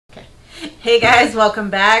Hey guys, welcome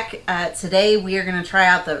back. Today we are going to try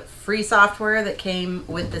out the free software that came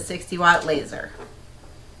with the 60-watt laser.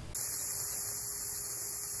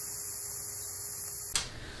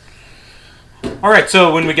 Alright,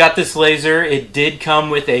 so when we got this laser, it did come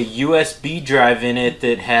with a USB drive in it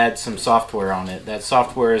that had some software on it. That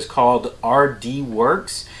software is called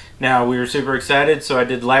RDWorks. Now, we were super excited, so I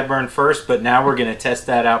did light burn first, but now we're going to test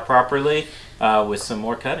that out properly with some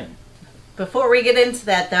more cutting. Before we get into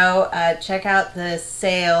that though, check out the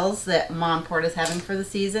sales that Monport is having for the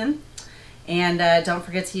season. And don't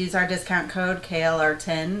forget to use our discount code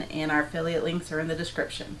KLR10, and our affiliate links are in the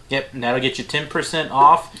description. Yep, and that'll get you 10%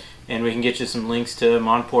 off, and we can get you some links to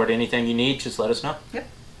Monport. Anything you need, just let us know. Yep.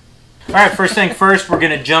 Alright, first thing first, we're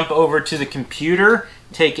going to jump over to the computer,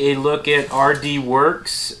 take a look at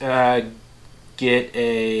RDWorks, get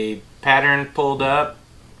a pattern pulled up,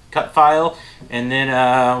 cut file, and then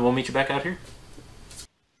we'll meet you back out here.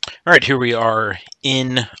 Alright, here we are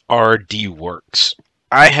in RDWorks.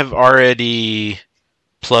 I have already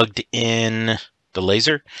plugged in the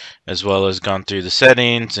laser, as well as gone through the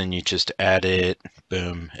settings, and you just add it,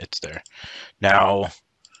 boom, it's there. Now,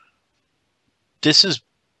 this is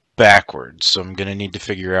backwards, so I'm going to need to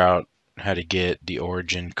figure out how to get the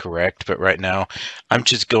origin correct, but right now I'm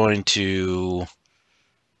just going to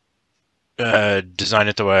design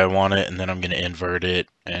it the way I want it, and then I'm going to invert it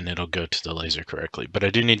and it'll go to the laser correctly. But I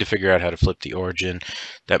do need to figure out how to flip the origin.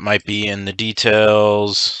 That might be in the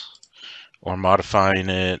details or modifying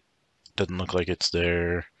it. Doesn't look like it's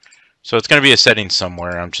there. So it's going to be a setting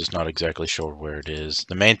somewhere. I'm just not exactly sure where it is.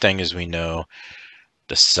 The main thing is we know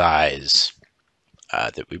the size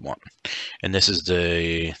that we want. And this is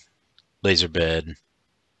the laser bed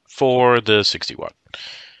for the 60 watt.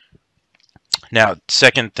 Now,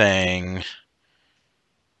 second thing,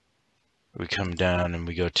 we come down and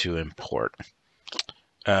we go to import.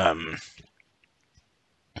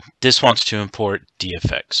 This wants to import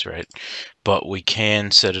DFX, right? But we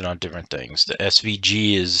can set it on different things. The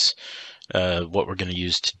SVG is what we're going to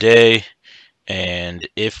use today. And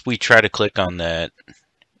if we try to click on that,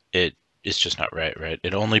 it's just not right?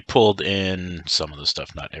 It only pulled in some of the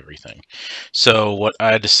stuff, not everything. So what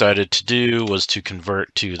I decided to do was to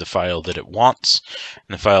convert to the file that it wants.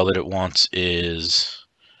 And the file that it wants is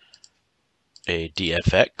a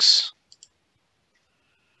DFX.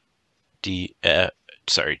 DXF.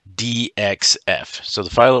 So the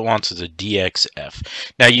file it wants is a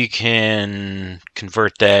DXF. Now you can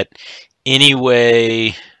convert that any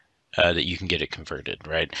way that you can get it converted,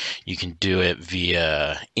 right? You can do it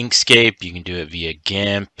via Inkscape, you can do it via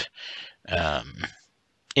GIMP,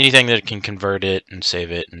 anything that can convert it and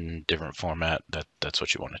save it in different format, that's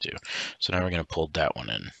what you want to do. So now we're going to pull that one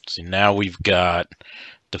in. See, now we've got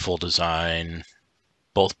the full design,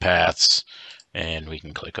 both paths, and we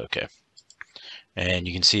can click OK. And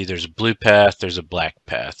you can see there's a blue path, there's a black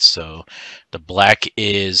path. So the black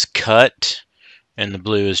is cut, and the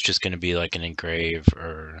blue is just going to be like an engrave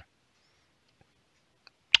or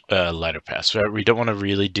lighter path. So we don't want to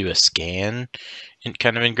really do a scan in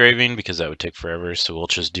kind of engraving because that would take forever. So we'll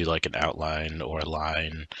just do like an outline or a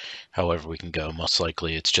line, however we can go. Most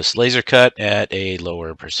likely it's just laser cut at a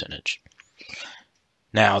lower percentage.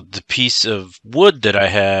 Now the piece of wood that I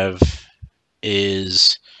have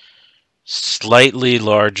is slightly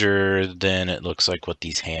larger than it looks like what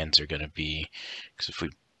these hands are going to be. Because if we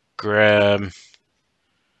grab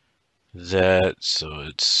that, so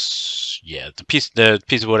it's, yeah, the piece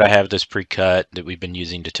of wood I have that's pre-cut that we've been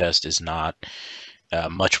using to test is not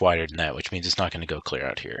much wider than that, which means it's not going to go clear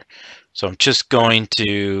out here. So I'm just going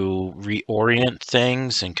to reorient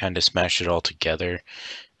things and kind of smash it all together.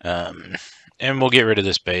 And we'll get rid of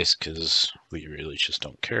this base because we really just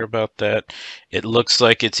don't care about that. It looks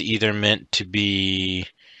like it's either meant to be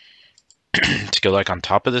to go like on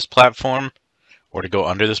top of this platform or to go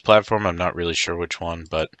under this platform. I'm not really sure which one,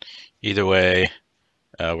 but either way,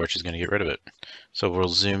 we're just going to get rid of it. So we'll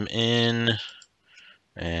zoom in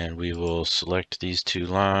and we will select these two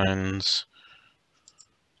lines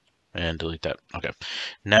and delete that. Okay.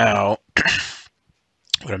 Now,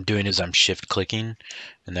 what I'm doing is I'm shift clicking,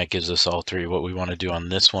 and that gives us all three. What we want to do on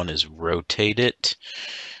this one is rotate it.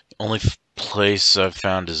 The only place I've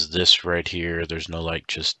found is this right here. There's no like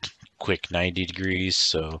just quick 90 degrees,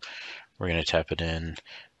 so we're going to tap it in.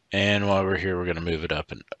 And while we're here, we're going to move it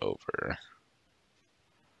up and over.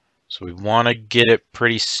 So we want to get it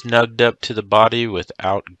pretty snugged up to the body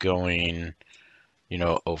without going, you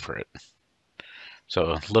know, over it.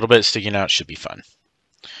 So a little bit sticking out should be fun.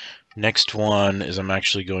 Next one is I'm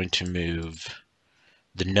actually going to move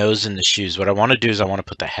the nose and the shoes. What I want to do is I want to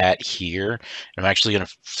put the hat here. I'm actually going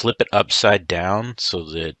to flip it upside down so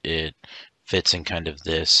that it fits in kind of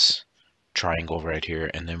this triangle right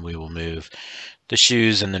here, and then we will move the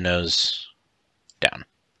shoes and the nose down.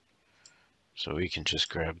 So we can just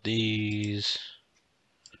grab these,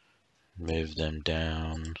 move them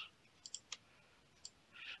down.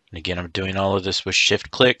 And again, I'm doing all of this with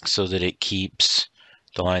shift click so that it keeps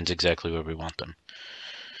the lines exactly where we want them.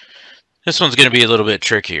 This one's going to be a little bit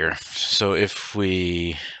trickier. So if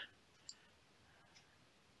we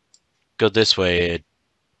go this way, it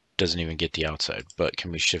doesn't even get the outside. But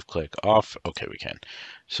can we shift click off? Okay, we can.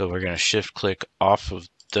 So we're going to shift click off of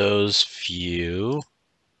those few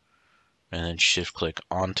and then shift click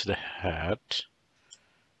onto the hat.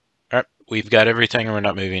 All right, we've got everything and we're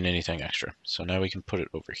not moving anything extra. So now we can put it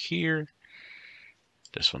over here.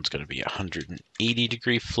 This one's going to be a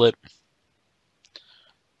 180-degree flip.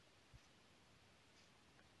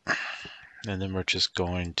 And then we're just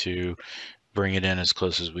going to bring it in as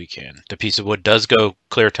close as we can. The piece of wood does go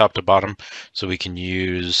clear top to bottom, so we can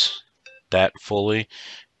use that fully,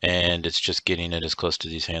 and it's just getting it as close to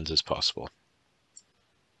these hands as possible.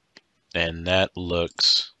 And that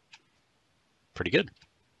looks pretty good.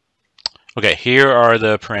 Okay, here are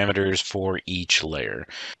the parameters for each layer.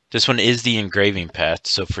 This one is the engraving path,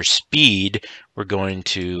 so for speed, we're going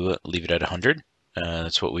to leave it at 100.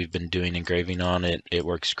 That's what we've been doing engraving on. It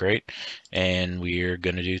works great, and we're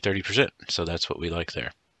going to do 30%, so that's what we like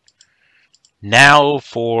there. Now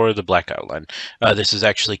for the black outline. This is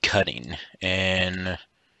actually cutting, and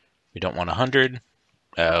we don't want 100.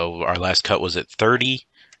 Our last cut was at 30,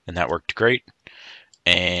 and that worked great.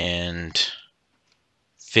 And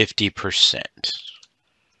 50%.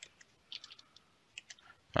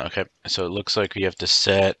 Okay, so it looks like we have to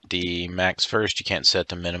set the max first. You can't set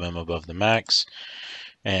the minimum above the max.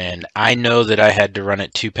 And I know that I had to run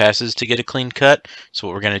it 2 passes to get a clean cut. So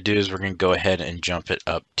what we're going to do is we're going to go ahead and jump it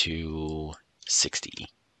up to 60.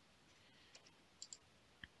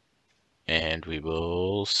 And we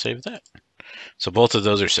will save that. So both of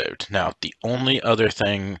those are saved. Now, the only other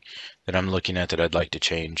thing that I'm looking at that I'd like to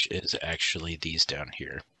change is actually these down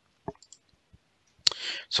here.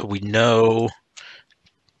 So we know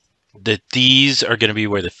that these are going to be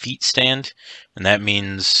where the feet stand, and that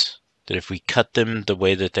means that if we cut them the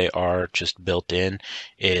way that they are just built in,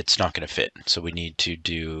 it's not going to fit. So we need to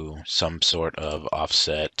do some sort of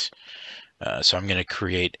offset. So I'm going to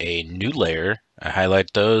create a new layer. I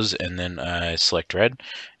highlight those and then I select red,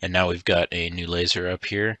 and now we've got a new laser up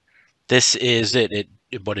here. This is it.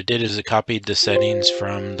 What it did is it copied the settings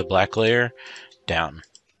from the black layer down.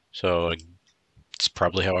 So it's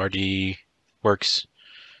probably how RD works.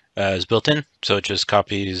 Is built in, so it just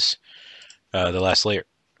copies the last layer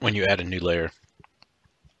when you add a new layer.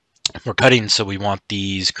 We're cutting, so we want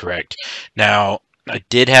these correct. Now, I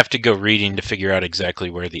did have to go reading to figure out exactly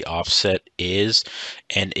where the offset is,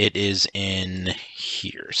 and it is in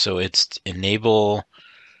here. So it's enable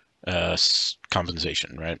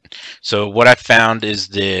compensation, right? So what I found is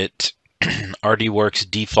that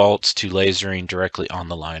RDWorks defaults to lasering directly on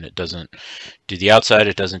the line. It doesn't do the outside,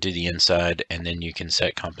 it doesn't do the inside, and then you can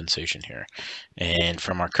set compensation here. And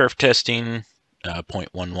from our kerf testing,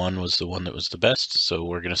 0.11 was the one that was the best, so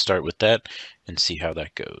we're going to start with that and see how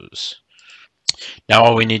that goes. Now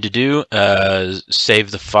all we need to do is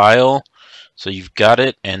save the file so you've got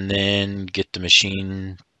it, and then get the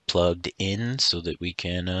machine plugged in so that we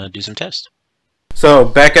can do some tests. So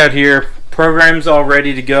back out here, program's all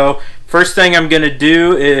ready to go. First thing I'm going to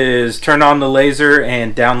do is turn on the laser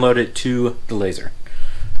and download it to the laser.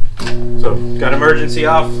 So got emergency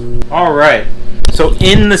off. All right. So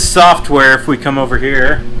in the software, if we come over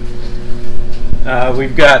here,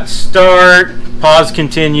 we've got start, pause,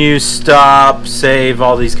 continue, stop, save,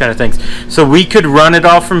 all these kind of things. So we could run it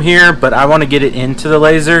all from here, but I want to get it into the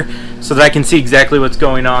laser so that I can see exactly what's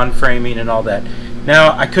going on, framing and all that.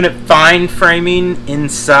 Now, I couldn't find framing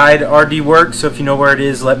inside RDWorks, so if you know where it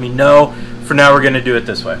is, let me know. For now, we're going to do it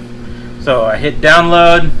this way. So I hit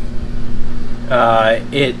download.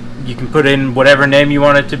 You can put in whatever name you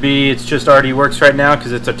want it to be. It's just RDWorks right now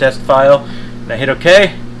because it's a test file. And I hit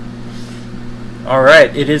OK. All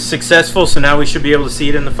right, it is successful, so now we should be able to see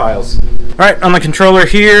it in the files. All right, on the controller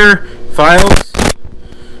here, files.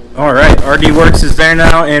 All right, RDWorks is there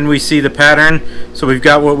now, and we see the pattern. So we've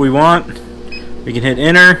got what we want. We can hit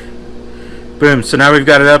enter. Boom, so now we've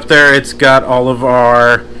got it up there. It's got all of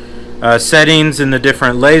our settings and the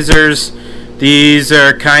different lasers. These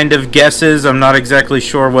are kind of guesses. I'm not exactly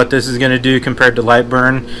sure what this is going to do compared to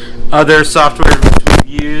Lightburn. Other software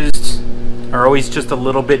we've used are always just a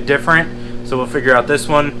little bit different, so we'll figure out this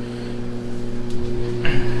one.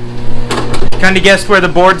 Kind of guessed where the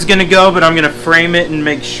board's going to go, but I'm going to frame it and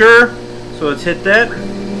make sure. So let's hit that.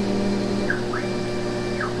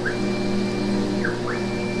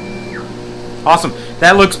 Awesome.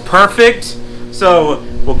 That looks perfect. So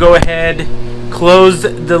we'll go ahead, close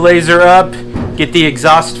the laser up, get the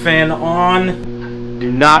exhaust fan on.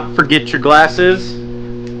 Do not forget your glasses.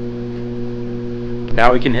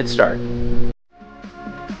 Now we can hit start.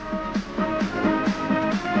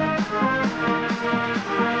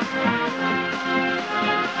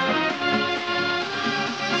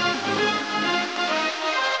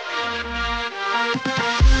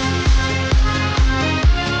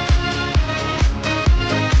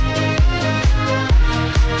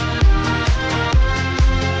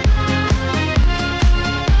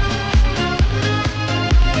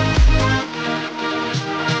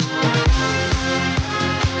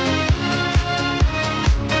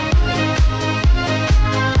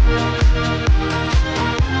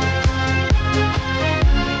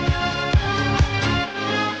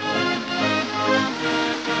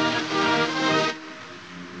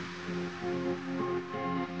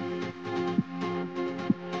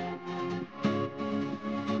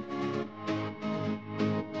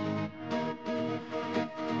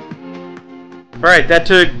 Alright, that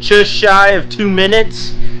took just shy of 2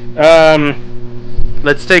 minutes.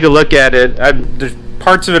 Let's take a look at it. There's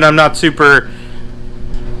parts of it I'm not super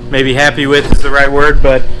maybe happy with is the right word,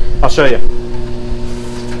 but I'll show you.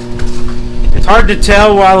 It's hard to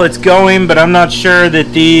tell while it's going, but I'm not sure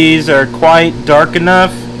that these are quite dark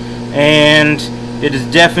enough, and it is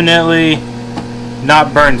definitely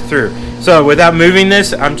not burned through. So without moving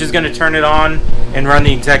this, I'm just going to turn it on and run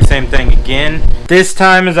the exact same thing again. This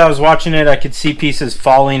time as I was watching it, I could see pieces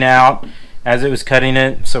falling out as it was cutting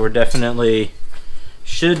it, so we're definitely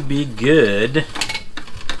should be good.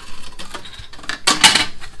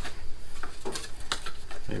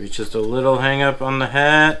 Maybe just a little hang up on the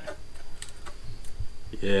hat.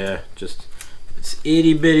 Yeah, just this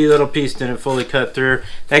itty bitty little piece didn't fully cut through.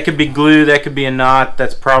 That could be glue, that could be a knot.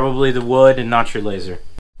 That's probably the wood and not your laser.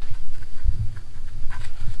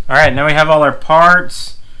 Alright, now we have all our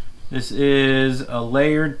parts. This is a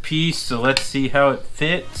layered piece, so let's see how it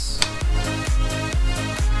fits.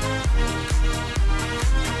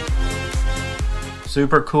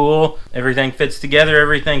 Super cool. Everything fits together,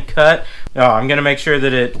 everything cut. Oh, I'm gonna make sure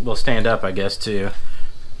that it will stand up, I guess, too.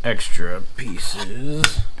 Extra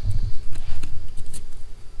pieces.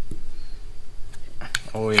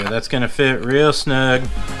 Oh yeah, that's gonna fit real snug.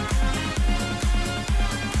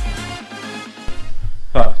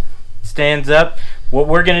 Oh, stands up. What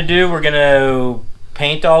we're gonna do, we're gonna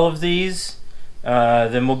paint all of these.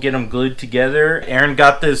 Then we'll get them glued together. Aaron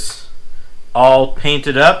got this all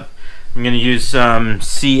painted up. I'm going to use some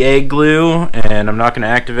CA glue, and I'm not going to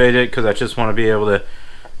activate it because I just want to be able to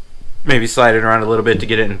maybe slide it around a little bit to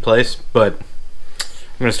get it in place. But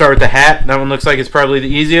I'm going to start with the hat. That one looks like it's probably the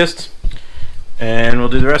easiest, and we'll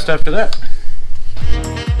do the rest after that.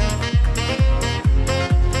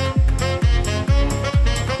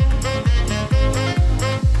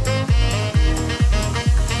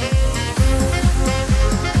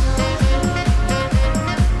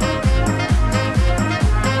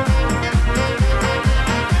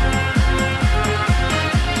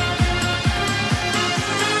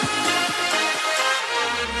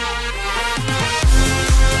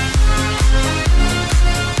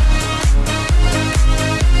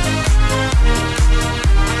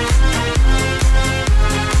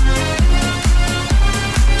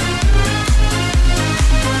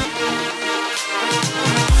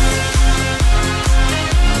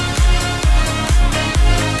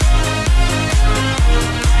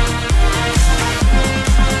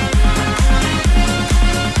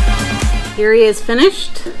 Here he is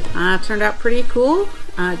finished. Turned out pretty cool.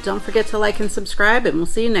 Don't forget to like and subscribe, and we'll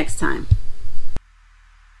see you next time.